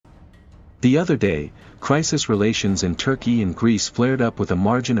The other day, crisis relations in Turkey and Greece flared up with a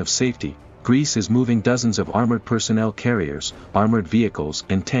margin of safety. Greece is moving dozens of armored personnel carriers, armored vehicles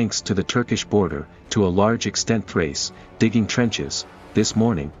and tanks to the Turkish border, to a large extent Thrace, digging trenches. This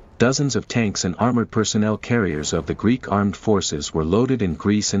morning, dozens of tanks and armored personnel carriers of the Greek armed forces were loaded in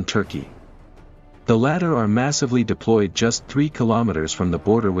Greece and Turkey. The latter are massively deployed just 3 kilometers from the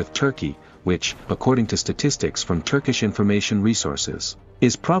border with Turkey, which, according to statistics from Turkish information resources,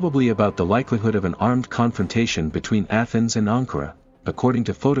 is probably about the likelihood of an armed confrontation between Athens and Ankara. According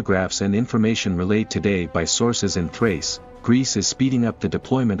to photographs and information relayed today by sources in Thrace, Greece is speeding up the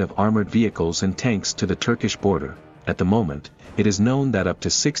deployment of armored vehicles and tanks to the Turkish border. At the moment, it is known that up to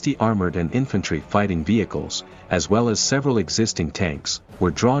 60 armored and infantry fighting vehicles, as well as several existing tanks, were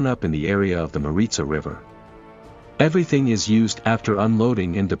drawn up in the area of the Maritsa River. Everything is used after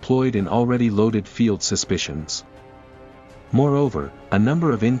unloading and deployed in already loaded field suspicions. Moreover, a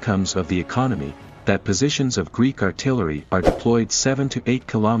number of incomes of the economy, that positions of Greek artillery are deployed 7 to 8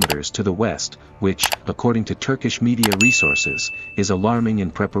 kilometers to the west, which, according to Turkish media resources, is alarming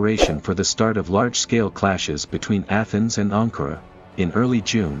in preparation for the start of large-scale clashes between Athens and Ankara. In early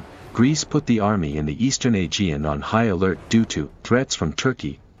June, Greece put the army in the eastern Aegean on high alert due to threats from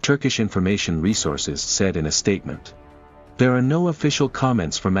Turkey, Turkish information resources said in a statement. There are no official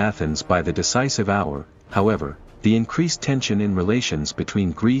comments from Athens by the decisive hour. However, the increased tension in relations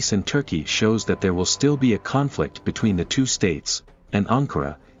between Greece and Turkey shows that there will still be a conflict between the two states, and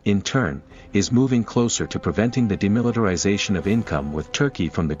Ankara, in turn, is moving closer to preventing the demilitarization of income with Turkey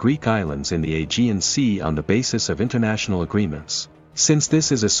from the Greek islands in the Aegean Sea on the basis of international agreements, since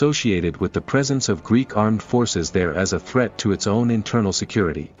this is associated with the presence of Greek armed forces there as a threat to its own internal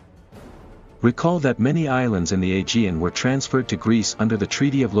security. Recall that many islands in the Aegean were transferred to Greece under the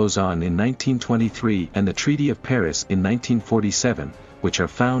Treaty of Lausanne in 1923 and the Treaty of Paris in 1947, which are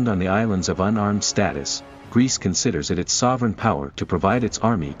found on the islands of unarmed status. Greece considers it its sovereign power to provide its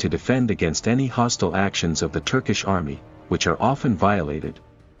army to defend against any hostile actions of the Turkish army, which are often violated.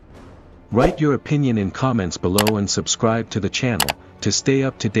 Write your opinion in comments below and subscribe to the channel, to stay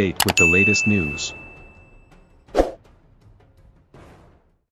up to date with the latest news.